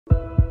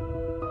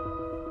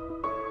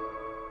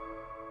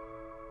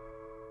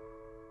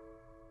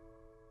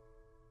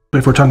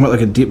If we're talking about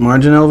like a deep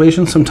margin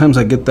elevation, sometimes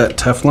I get that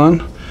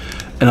Teflon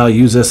and I'll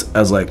use this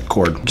as like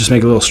cord. Just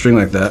make a little string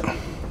like that,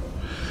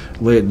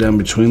 lay it down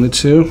between the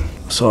two.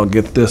 So I'll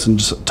get this and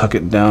just tuck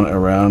it down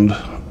around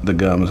the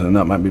gums, and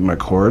that might be my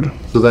cord.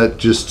 So that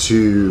just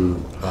to,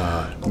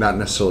 not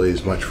necessarily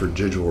as much for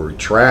digital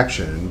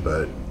retraction,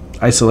 but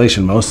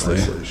isolation mostly.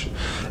 Isolation.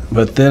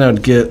 But then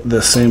I'd get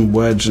the same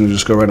wedge and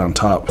just go right on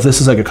top. If this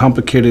is like a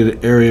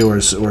complicated area where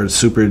it's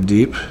super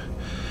deep,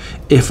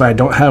 if I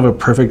don't have a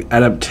perfect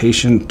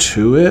adaptation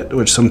to it,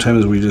 which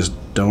sometimes we just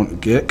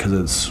don't get because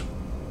it's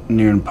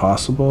near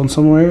impossible in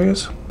some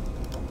areas,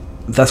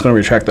 that's going to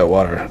retract that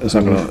water. It's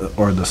not going to,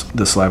 or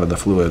the saliva, the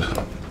fluid.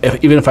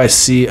 Even if I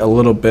see a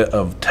little bit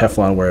of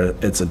Teflon where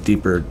it's a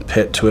deeper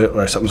pit to it,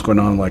 or something's going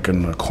on like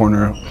in a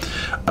corner,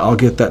 I'll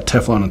get that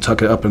Teflon and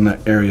tuck it up in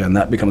that area, and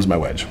that becomes my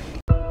wedge.